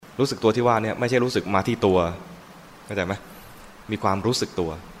รู้สึกตัวที่ว่าเนี่ยไม่ใช่รู้สึกมาที่ตัวเข้าใจไหมมีความรู้สึกตัว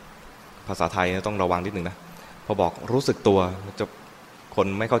ภาษาไทยต้องระวังนิดนึงนะพอบอกรู้สึกตัวจะคน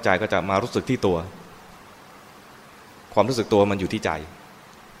ไม่เข้าใจก็จะมารู้สึกที่ตัวความรู้สึกตัวมันอยู่ที่ใจ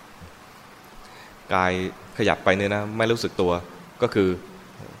กายขยับไปเนี่ยนะไม่รู้สึกตัวก็คือ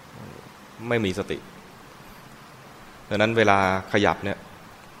ไม่มีสติดังนั้นเวลาขยับเนี่ย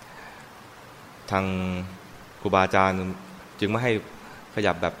ทางครูบาอาจารย์จึงไม่ให้ข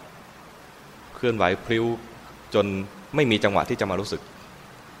ยับแบบเคลื่อนไหวพลิ้วจนไม่มีจังหวะที่จะมารู้สึก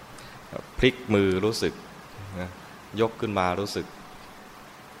พลิกมือรู้สึกยกขึ้นมารู้สึก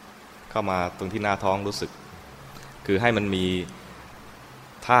เข้ามาตรงที่หน้าท้องรู้สึกคือให้มันมี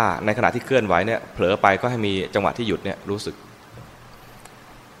ท่าในขณะที่เคลื่อนไหวเนี่ยเผลอไปก็ให้มีจังหวะที่หยุดเนี่ยรู้สึก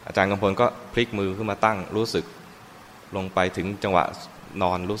อาจารย์กำพลก็พลิกมือขึ้นมาตั้งรู้สึกลงไปถึงจังหวะน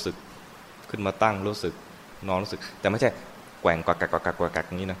อนรู้สึกขึ้นมาตั้งรู้สึกนอนรู้สึกแต่ไม่ใช่แกว่งกวักกักกวักกักกวักกัก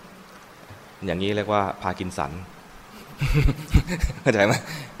อย่างนี้นะอย่างนี้เรียกว่าพากินสันเข้าใจไหม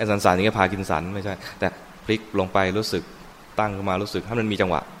ไอ้สันๆอย่างนี้พากินสันไม่ใช่แต่พลิกลงไปรู้สึกตั้งขึ้นมารู้สึกให้มันมีจัง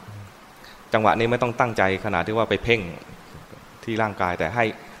หวะนี้ไม่ต้องตั้งใจขนาดที่ว่าไปเพ่งที่ร่างกายแต่ให้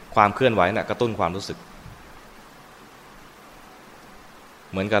ความเคลื่อนไหวน่ะกระตุ้นความรู้สึก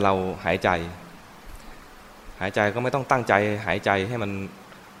เหมือนกับเราหายใจก็ไม่ต้องตั้งใจหายใจให้มัน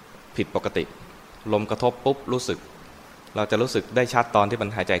ผิดปกติลมกระทบปุ๊บรู้สึกเราจะรู้สึกได้ชัดตอนที่มัน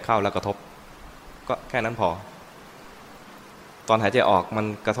หายใจเข้าแล้วกระทบก็แค่นั้นพอตอนหายใจออกมัน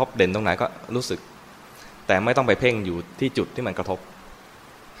กระทบเด่นตรงไหนก็รู้สึกแต่ไม่ต้องไปเพ่งอยู่ที่จุดที่มันกระทบ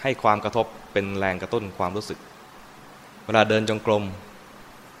ให้ความกระทบเป็นแรงกระตุ้นความรู้สึกเวลาเดินจงกรม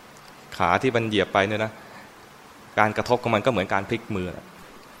ขาที่มันเหยียบไปเนี่ยนะการกระทบของมันก็เหมือนการพลิกมือ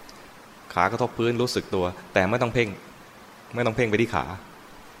ขากระทบพื้นรู้สึกตัวแต่ไม่ต้องเพ่งไปที่ขา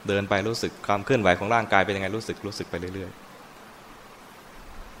เดินไปรู้สึกความเคลื่อนไหวของร่างกายเป็นยังไงรู้สึกไปเรื่อย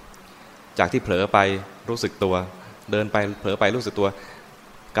ๆจากที่เผลอไปรู้สึกตัวเดินไปเผลอไปรู้สึกตัว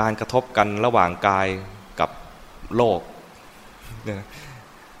การกระทบกันระหว่างกายกับโลก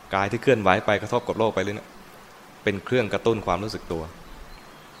กายที่เคลื่อนไหวไปกระทบกับโลกไปเรื่อยๆเป็นเครื่องกระตุ้นความรู้สึกตัว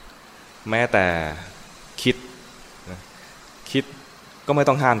แม้แต่คิดก็ไม่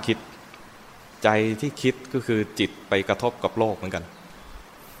ต้องห้ามคิดใจที่คิดก็คือจิตไปกระทบกับโลกเหมือนกัน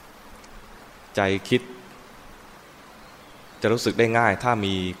ใจคิดจะรู้สึกได้ง่ายถ้า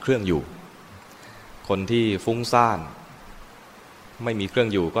มีเครื่องอยู่คนที่ฟุ้งซ่านไม่มีเครื่อง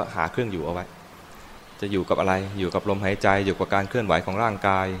อยู่ก็หาเครื่องอยู่เอาไว้จะอยู่กับอะไรอยู่กับลมหายใจอยู่กับการเคลื่อนไหวของร่างก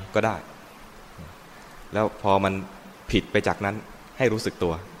ายก็ได้แล้วพอมันผิดไปจากนั้นให้รู้สึกตั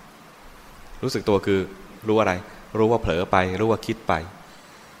วคือรู้อะไรรู้ว่าเผลอไปรู้ว่าคิดไป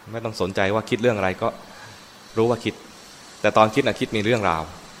ไม่ต้องสนใจว่าคิดเรื่องอะไรก็รู้ว่าคิดแต่ตอนคิดคิดมีเรื่องราว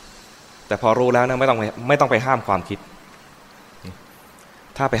แต่พอรู้แล้วนะไม่ต้องไปห้ามความคิด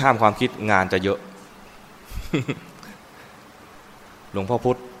ถ้าไปห้ามความคิดงานจะเยอะ หลวงพ่อ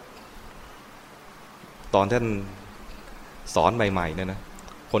พุธตอนท่านสอนใหม่ๆเนี่ยนะ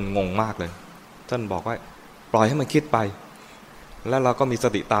คนงงมากเลยท่านบอกว่าปล่อยให้มันคิดไปแล้วเราก็มีส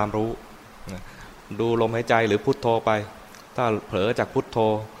ติตามรู้ดูลมหายใจหรือพุทโธไปถ้าเผลอจากพุทโธ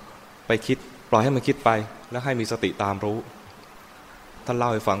ไปคิดปล่อยให้มันคิดไปแล้วให้มีสติตามรู้ท่านเล่า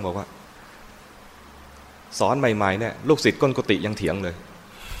ให้ฟังบอกว่าสอนใหม่ๆเนี่ยลูกศิษย์ก้นกุฏิยังเถียงเลย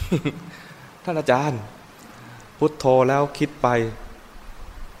ท่านอาจารย์พุทโธแล้วคิดไป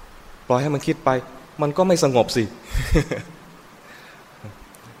ปล่อยให้มันคิดไปมันก็ไม่สงบสิ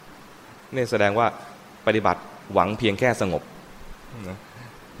นี่แสดงว่าปฏิบัติหวังเพียงแค่สงบ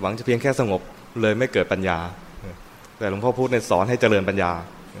หวังจะเพียงแค่สงบเลยไม่เกิดปัญญาแต่หลวงพ่อพุธเนี่ยสอนให้เจริญปัญญา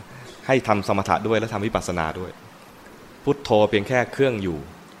ให้ทำสมถะด้วยและทำวิปัสสนาด้วยพุทโธเพียงแค่เครื่องอยู่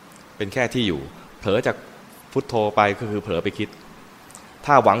เป็นแค่ที่อยู่เผลอจากพุทโธไปก็คือเผลอไปคิด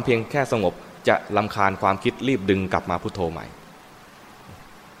ถ้าหวังเพียงแค่สงบจะรำคาญความคิดรีบดึงกลับมาพุทโธใหม่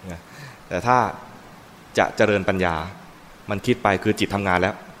แต่ถ้าจะเจริญปัญญามันคิดไปคือจิตทำงานแ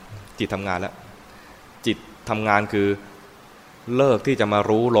ล้วจิตทำงานคือเลิกที่จะมา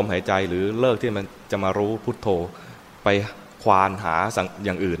รู้ลมหายใจหรือเลิกที่มันจะมารู้พุทโธไปควานหาอ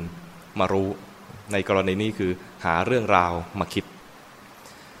ย่างอื่นมารู้ในกรณีนี้คือหาเรื่องราวมาคิด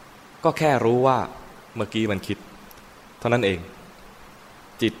ก็แค่รู้ว่าเมื่อกี้มันคิดเท่านั้นเอง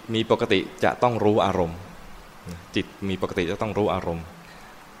จิตมีปกติจะต้องรู้อารมณ์จิตมีปกติจะต้องรู้อารมณ์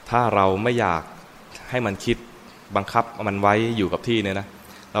ถ้าเราไม่อยากให้มันคิดบังคับมันไว้อยู่กับที่เนี่ยนะ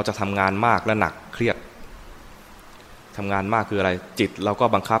เราจะทำงานมากและหนักเครียดทำงานมากคืออะไรจิตเราก็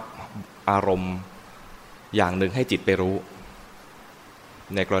บังคับอารมณ์อย่างหนึ่งให้จิตไปรู้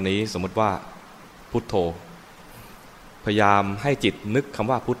ในกรณีสมมุติว่าพุทโธพยายามให้จิตนึกคำ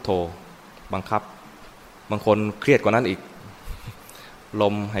ว่าพุทโธบังคับบางคนเครียดกว่านั้นอีก ล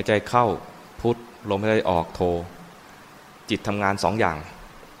มหายใจเข้าพุทลมหายใจออกโทจิตทำงาน2 อย่าง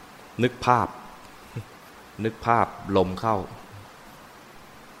นึกภาพลมเข้า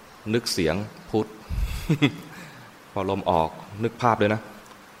นึกเสียงพุทพอลมออกนึกภาพเลยนะ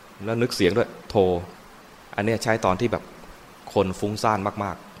แล้วนึกเสียงด้วยโทอันนี้ใช้ตอนที่แบบคนฟุ้งซ่านม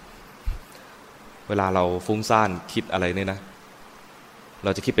ากๆเวลาเราฟุ้งซ่านคิดอะไรเนี่ยนะเร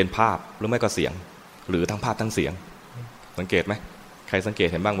าจะคิดเป็นภาพหรือไม่ก็เสียงหรือทั้งภาพทั้งเสียงสังเกตไหมใครสังเกต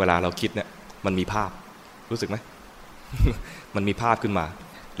เห็นบ้างเวลาเราคิดเนี่ยมันมีภาพรู้สึกไหม มันมีภาพขึ้นมา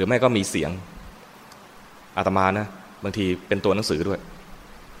หรือไม่ก็มีเสียงอาตมานะบางทีเป็นตัวหนังสือด้วย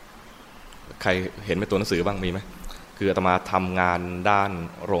ใครเห็นเป็นตัวหนังสือบ้างมีไหมคืออาตมาทำงานด้าน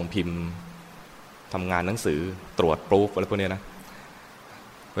โรงพิมพ์ทำงานหนังสือตรวจปรูฟอะไรพวกนี้นะ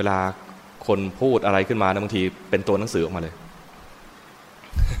เวลาคนพูดอะไรขึ้นมานะบางทีเป็นตัวหนังสือออกมาเลย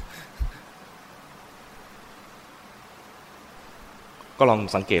ก็ลอง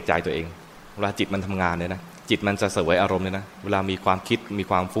สังเกตใจตัวเองเวลาจิตมันทำงานเนี่ยนะจิตมันจะเสวยอารมณ์เนี่ยนะเวลามีความคิดมี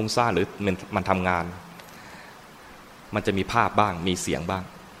ความฟุ้งซ่านหรือมันทำงานมันจะมีภาพบ้างมีเสียงบ้าง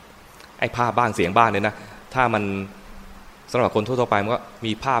ไอ้ภาพบ้างเสียงบ้างเนี่ยนะถ้ามันสำหรับคนทั่วๆไปมันก็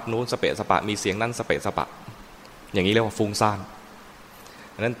มีภาพนู้นสเปะสปะมีเสียงนั้นสเปะสปะอย่างนี้เรียกว่าฟุ้งซ่าน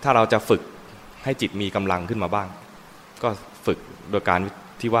ดังนั้นถ้าเราจะฝึกให้จิตมีกำลังขึ้นมาบ้างก็ฝึกโดยการ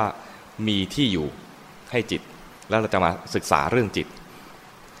ที่ว่ามีที่อยู่ให้จิตแล้วเราจะมาศึกษาเรื่องจิต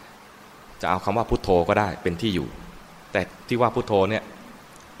จะเอาคำว่าพุทโธก็ได้เป็นที่อยู่แต่ที่ว่าพุทโธเนี่ย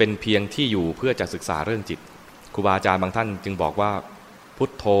เป็นเพียงที่อยู่เพื่อจะศึกษาเรื่องจิตครูบาอาจารย์บางท่านจึงบอกว่าพุท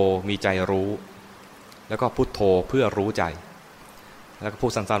โธมีใจรู้แล้วก็พุทโธเพื่อรู้ใจแล้วก็พู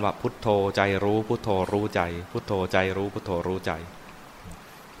ดสั้นๆว่าพุทโธใจรู้พุทโธรู้ใจพุทโธใจรู้พุทโธรู้ใจ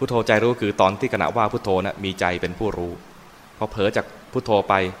พุทโธใจรู้คือตอนที่ขณะว่าพุทโธนะมีใจเป็นผู้รู้พอเผลอจากพุทโธ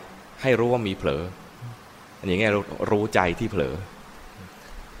ไปให้รู้ว่ามีเผลออย่างนี้รู้ใจที่เผลอ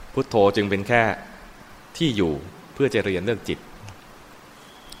พุทโธจึงเป็นแค่ที่อยู่เพื่อจะเรียนเรื่องจิต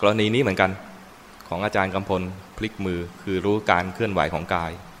กรณีนี้เหมือนกันของอาจารย์กำพลพลิกมือคือรู้การเคลื่อนไหวของกา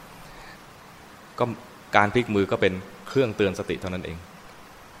ยก็การพลิกมือก็เป็นเครื่องเตือนสติเท่านั้นเอง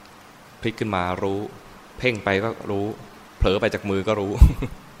พลิกขึ้นมารู้เพ่งไปก็รู้เผลอไปจากมือก็รู้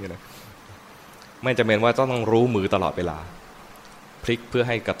ไม่จำเป็นว่าต้องรู้มือตลอดเวลาพลิกเพื่อใ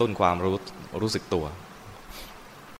ห้กระตุ้นความรู้สึกตัว